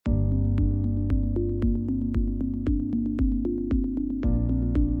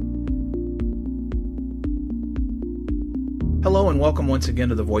Hello and welcome once again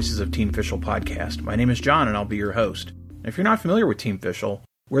to the Voices of Team Fishel podcast. My name is John and I'll be your host. And if you're not familiar with Team Fishel,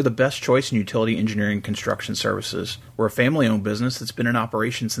 we're the best choice in utility engineering construction services. We're a family-owned business that's been in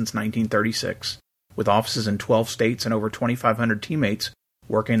operation since 1936, with offices in 12 states and over 2,500 teammates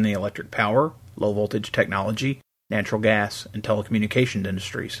working in the electric power, low-voltage technology, natural gas, and telecommunications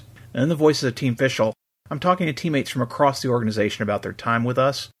industries. And in the Voices of Team Fishel, I'm talking to teammates from across the organization about their time with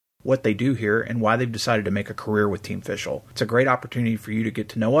us, what they do here, and why they've decided to make a career with Team Fishel. It's a great opportunity for you to get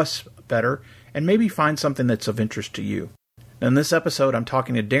to know us better and maybe find something that's of interest to you. In this episode, I'm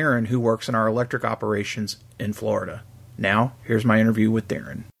talking to Darin, who works in our electric operations in Florida. Now, here's my interview with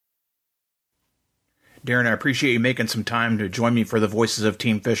Darin. Darin, I appreciate you making some time to join me for the Voices of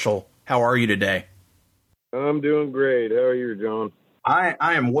Team Fishel. How are you today? I'm doing great. How are you, John? I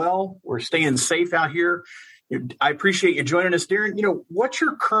am well. We're staying safe out here. I appreciate you joining us, Darin. What's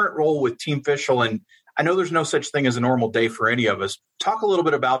your current role with Team Fishel? And I know there's no such thing as a normal day for any of us. Talk a little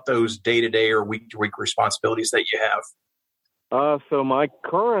bit about those day-to-day or week-to-week responsibilities that you have. So my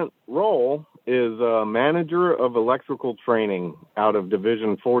current role is manager of electrical training out of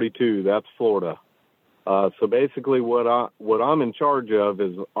Division 42. That's Florida. So basically what I'm in charge of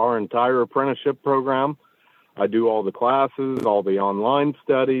is our entire apprenticeship program. I do all the classes, all the online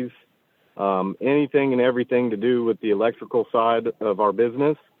studies, anything and everything to do with the electrical side of our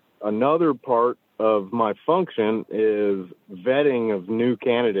business. Another part of my function is vetting of new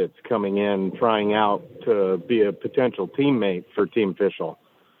candidates coming in, trying out to be a potential teammate for Team Fishel.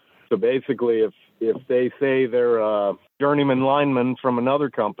 So basically, if they say they're a journeyman lineman from another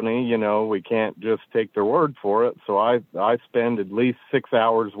company, we can't just take their word for it. So I spend at least 6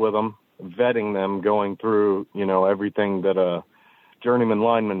 hours with them, vetting them, going through, everything that a journeyman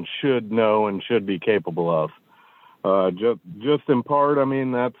lineman should know and should be capable of. Just in part,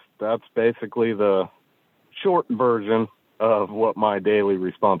 that's basically the short version of what my daily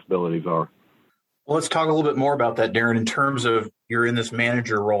responsibilities are. Well, let's talk a little bit more about that, Darin, in terms of you're in this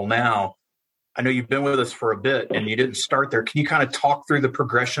manager role now. I know you've been with us for a bit and you didn't start there. Can you kind of talk through the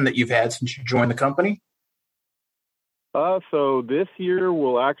progression that you've had since you joined the company? So this year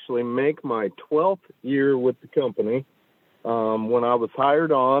will actually make my 12th year with the company. When I was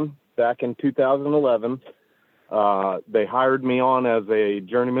hired on back in 2011, they hired me on as a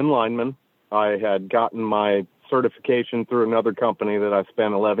journeyman lineman. I had gotten my certification through another company that I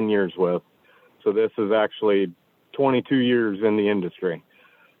spent 11 years with. So this is actually 22 years in the industry.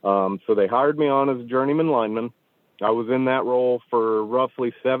 So they hired me on as a journeyman lineman. I was in that role for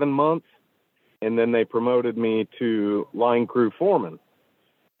roughly 7 months, and then they promoted me to line crew foreman.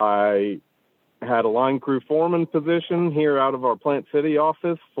 I had a line crew foreman position here out of our Plant City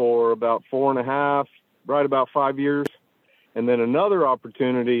office for about 4.5, right about 5 years. And then another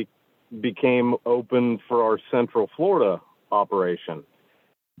opportunity became open for our Central Florida operation.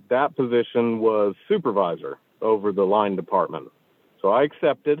 That position was supervisor over the line department. So I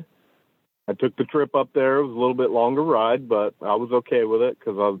accepted. I took the trip up there. It was a little bit longer ride, but I was okay with it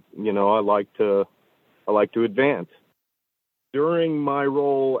because I like to advance. During my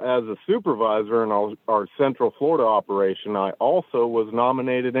role as a supervisor in our Central Florida operation, I also was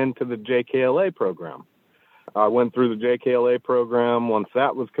nominated into the JKLA program. I went through the JKLA program. Once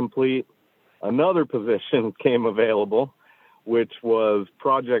that was complete, another position came available, which was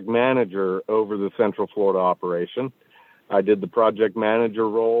project manager over the Central Florida operation. I did the project manager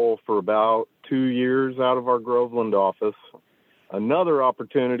role for about 2 years out of our Groveland office. Another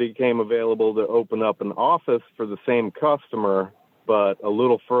opportunity came available to open up an office for the same customer, but a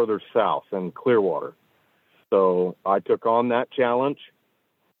little further south in Clearwater. So I took on that challenge,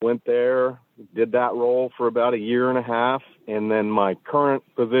 went there, did that role for about 1.5 years, and then my current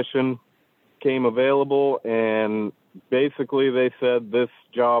position came available, and basically they said this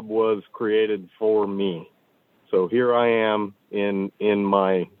job was created for me. So here I am in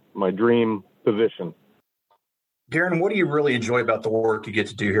my dream position. Darin, what do you really enjoy about the work you get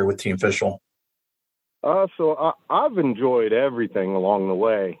to do here with Team Fishel? So I've enjoyed everything along the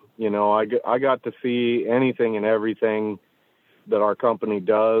way. I got to see anything and everything that our company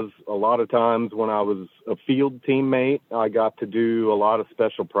does. A lot of times when I was a field teammate, I got to do a lot of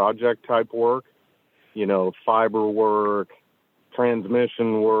special project type work, fiber work,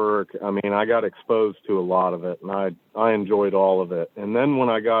 transmission work. I got exposed to a lot of it, and I enjoyed all of it. And then when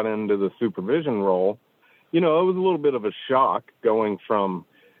I got into the supervision role, it was a little bit of a shock going from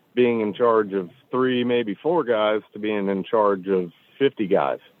being in charge of 3, maybe 4 guys to being in charge of 50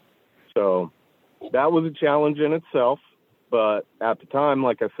 guys. So that was a challenge in itself. But at the time,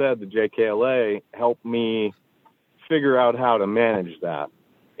 like I said, the JKLA helped me figure out how to manage that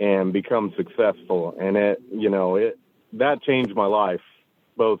and become successful. And that changed my life,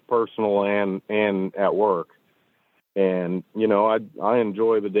 both personal and at work. And, I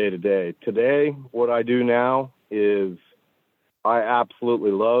enjoy the day-to-day. Today, what I do now is I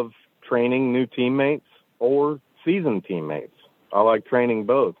absolutely love training new teammates or seasoned teammates. I like training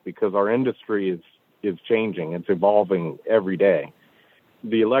both because our industry is changing. It's evolving every day.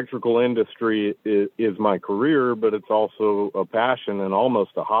 The electrical industry is my career, but it's also a passion and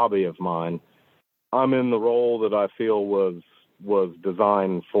almost a hobby of mine. I'm in the role that I feel was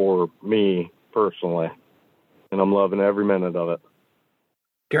designed for me personally, and I'm loving every minute of it.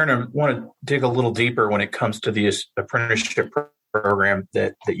 Darin, I want to dig a little deeper when it comes to the apprenticeship program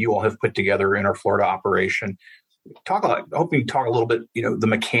that you all have put together in our Florida operation. I hope you can talk a little bit, the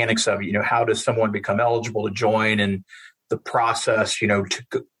mechanics of it. How does someone become eligible to join, and the process,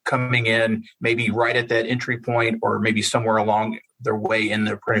 coming in maybe right at that entry point or maybe somewhere along their way in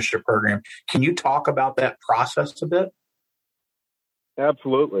the apprenticeship program. Can you talk about that process a bit?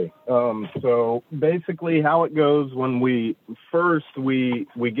 Absolutely. So basically how it goes when we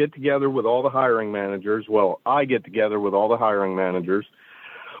get together with all the hiring managers. Well, I get together with all the hiring managers.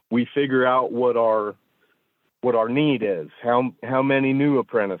 We figure out what our need is. How many new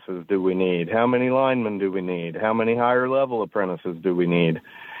apprentices do we need? How many linemen do we need? How many higher level apprentices do we need?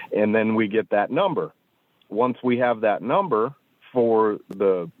 And then we get that number. Once we have that number for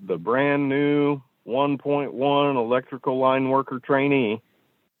the brand new 1.1 electrical line worker trainee,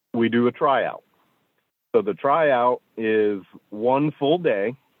 we do a tryout. So the tryout is one full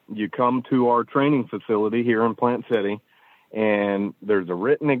day. You come to our training facility here in Plant City, and there's a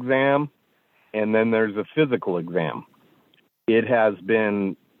written exam, and then there's a physical exam. It has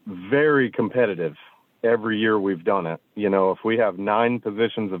been very competitive every year we've done it. If we have 9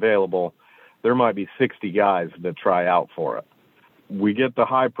 positions available, there might be 60 guys that try out for it. We get the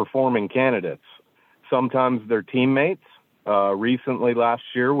high-performing candidates. Sometimes they're teammates. Recently, last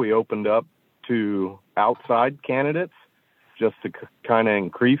year, we opened up to outside candidates just to kind of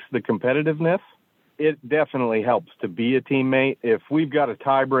increase the competitiveness. It definitely helps to be a teammate. If we've got a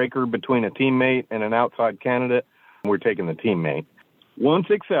tiebreaker between a teammate and an outside candidate, we're taking the teammate. Once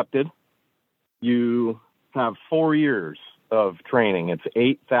accepted, you have 4 years of training. It's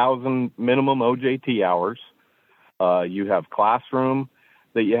 8,000 minimum OJT hours. You have classroom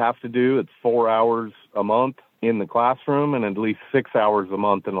that you have to do. It's 4 hours a month in the classroom and at least 6 hours a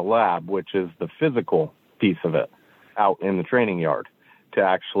month in the lab, which is the physical piece of it out in the training yard to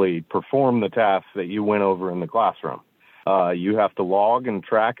actually perform the tasks that you went over in the classroom. You have to log and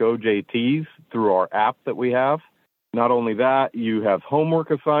track OJTs through our app that we have. Not only that, you have homework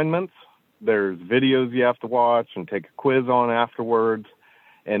assignments. There's videos you have to watch and take a quiz on afterwards.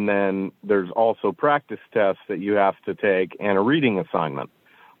 And then there's also practice tests that you have to take and a reading assignment.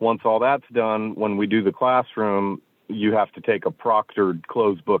 Once all that's done, when we do the classroom, you have to take a proctored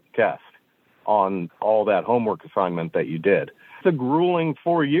closed book test on all that homework assignment that you did. It's a grueling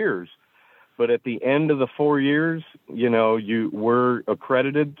 4 years, but at the end of the 4 years, we're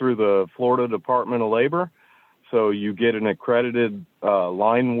accredited through the Florida Department of Labor. So you get an accredited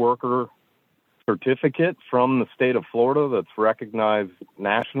line worker certificate from the state of Florida that's recognized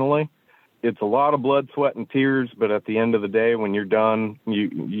nationally. It's a lot of blood, sweat, and tears, but at the end of the day, when you're done,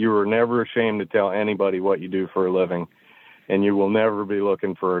 you are never ashamed to tell anybody what you do for a living, and you will never be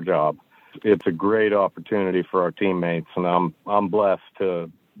looking for a job. It's a great opportunity for our teammates, and I'm blessed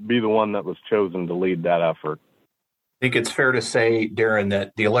to be the one that was chosen to lead that effort. I think it's fair to say, Darin,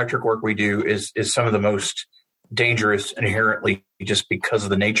 that the electric work we do is some of the most dangerous inherently just because of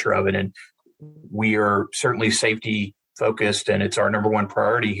the nature of it. And we are certainly safety focused, and it's our number one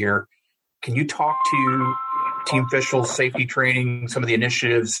priority here. Can you talk to Team Fischel's safety training, some of the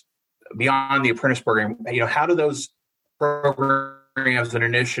initiatives beyond the apprentice program? How do those programs and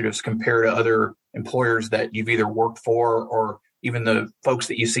initiatives compare to other employers that you've either worked for or even the folks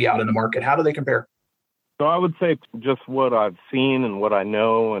that you see out in the market? How do they compare? So I would say just what I've seen and what I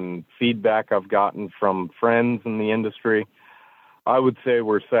know and feedback I've gotten from friends in the industry, I would say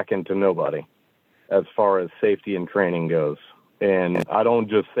we're second to nobody as far as safety and training goes. And I don't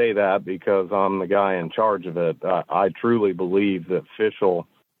just say that because I'm the guy in charge of it. I truly believe that Fischel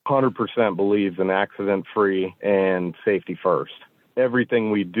 100% believes in accident-free and safety first. Everything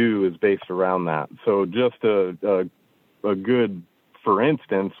we do is based around that. So just a good, for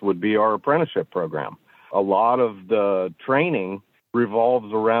instance, would be our apprenticeship program. A lot of the training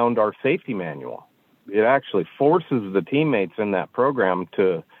revolves around our safety manual. It actually forces the teammates in that program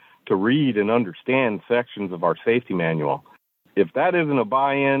to read and understand sections of our safety manual. If that isn't a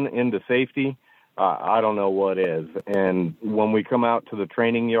buy-in into safety, I don't know what is. And when we come out to the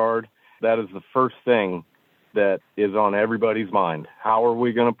training yard, that is the first thing that is on everybody's mind. How are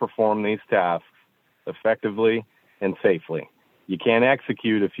we going to perform these tasks effectively and safely? You can't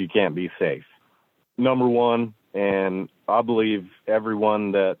execute if you can't be safe. Number one, and I believe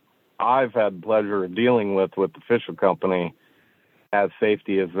everyone that I've had the pleasure of dealing with the Fischl Company has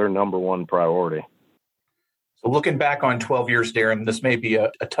safety as their number one priority. So looking back on 12 years, Darin, this may be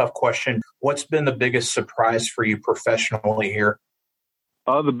a tough question. What's been the biggest surprise for you professionally here?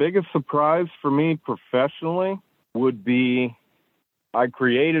 The biggest surprise for me professionally would be I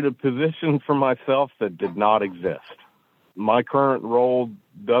created a position for myself that did not exist. My current role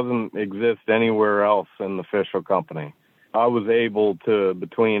doesn't exist anywhere else in the Fischl Company. I was able to,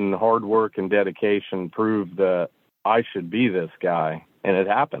 between hard work and dedication, prove that I should be this guy, and it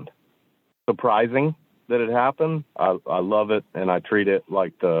happened. Surprising that it happened. I love it, and I treat it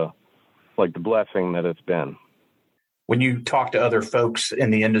like the blessing that it's been. When you talk to other folks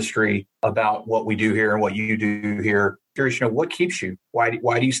in the industry about what we do here and what you do here, curious to know what keeps you. Why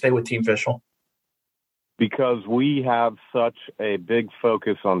do you stay with Team Fischl? Because we have such a big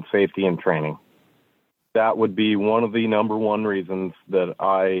focus on safety and training. That would be one of the number one reasons that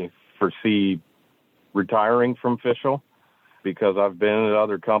I foresee retiring from Fischl, because I've been at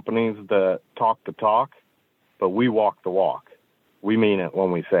other companies that talk the talk, but we walk the walk. We mean it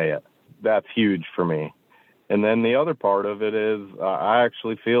when we say it. That's huge for me. And then the other part of it is I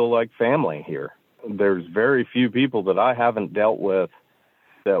actually feel like family here. There's very few people that I haven't dealt with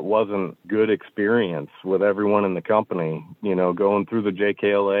that wasn't good experience with everyone in the company. You know, going through the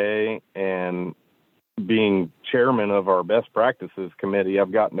JKLA and being chairman of our best practices committee,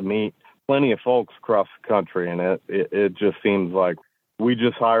 I've gotten to meet plenty of folks across the country, and it just seems like we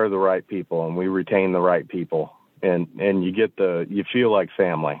just hire the right people and we retain the right people, and you feel like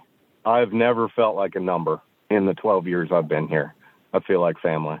family. I've never felt like a number in the 12 years I've been here. I feel like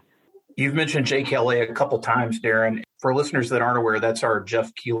family. You've mentioned JKLA a couple times, Darin. For listeners that aren't aware, that's our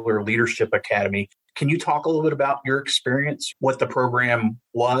Jeff Keeler Leadership Academy. Can you talk a little bit about your experience, what the program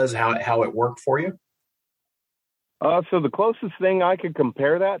was, how it worked for you? So the closest thing I could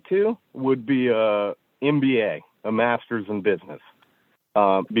compare that to would be a MBA, a master's in business,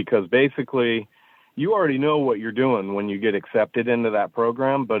 because basically you already know what you're doing when you get accepted into that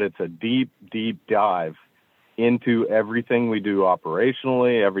program, but it's a deep, deep dive into everything we do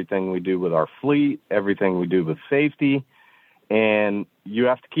operationally, everything we do with our fleet, everything we do with safety, and you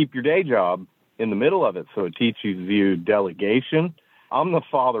have to keep your day job in the middle of it, so it teaches you delegation. I'm the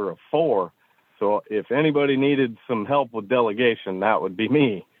father of 4. So if anybody needed some help with delegation, that would be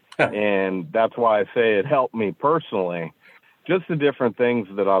me. And that's why I say it helped me personally. Just the different things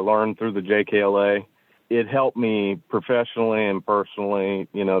that I learned through the JKLA, it helped me professionally and personally.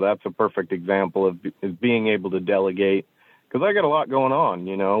 You know, that's a perfect example of being able to delegate, because I got a lot going on.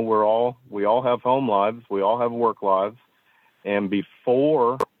 You know, we all have home lives. We all have work lives. And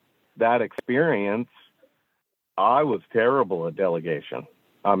before that experience, I was terrible at delegation.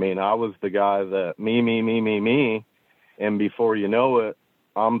 I mean, I was the guy that me, and before you know it,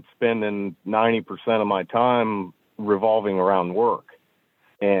 I'm spending 90% of my time revolving around work.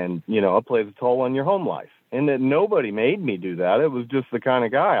 And, you know, it plays a toll on your home life. And that nobody made me do that. It was just the kind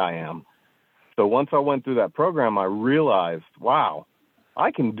of guy I am. So once I went through that program, I realized, wow,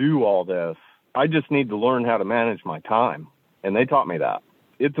 I can do all this. I just need to learn how to manage my time. And they taught me that.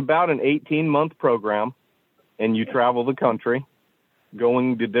 It's about an 18-month program, and you travel the country,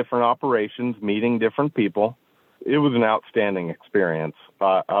 going to different operations, meeting different people. It was an outstanding experience.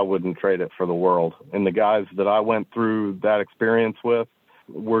 I wouldn't trade it for the world. And the guys that I went through that experience with,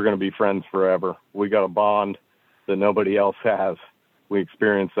 we're going to be friends forever. We got a bond that nobody else has. We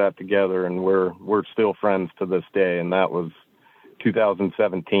experienced that together, and we're still friends to this day. And that was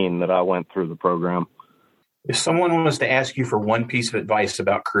 2017 that I went through the program. If someone was to ask you for one piece of advice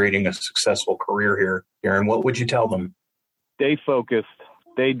about creating a successful career here, Darin, what would you tell them? Stay focused,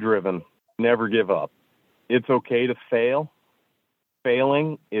 stay driven, never give up. It's okay to fail.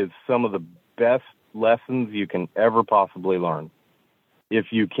 Failing is some of the best lessons you can ever possibly learn. If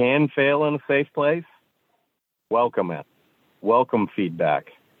you can fail in a safe place, welcome it. Welcome feedback,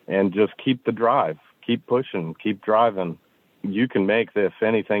 and just keep the drive. Keep pushing, keep driving. You can make this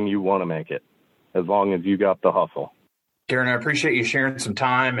anything you want to make it, as long as you got the hustle. Darin, I appreciate you sharing some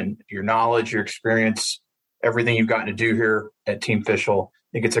time and your knowledge, your experience, everything you've gotten to do here at Team Fischl. I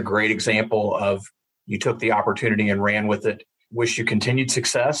think it's a great example of you took the opportunity and ran with it. Wish you continued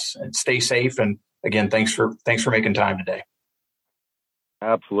success and stay safe. And again, thanks for making time today.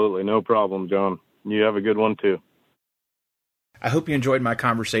 Absolutely. No problem, John. You have a good one too. I hope you enjoyed my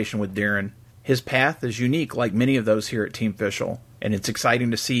conversation with Darin. His path is unique, like many of those here at Team Fischl. and it's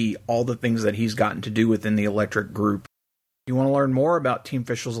exciting to see all the things that he's gotten to do within the electric group. If you want to learn more about Team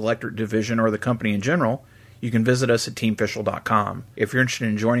Fischl's electric division or the company in general, you can visit us at teamfischl.com. If you're interested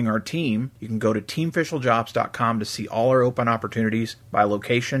in joining our team, you can go to teamfischljobs.com to see all our open opportunities by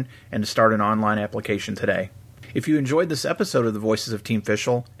location and to start an online application today. If you enjoyed this episode of the Voices of Team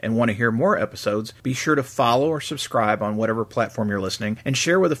Fischl and want to hear more episodes, be sure to follow or subscribe on whatever platform you're listening and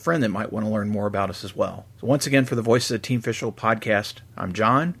share with a friend that might want to learn more about us as well. So once again, for the Voices of Team Fischl podcast, I'm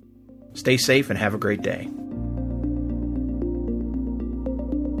John. Stay safe and have a great day.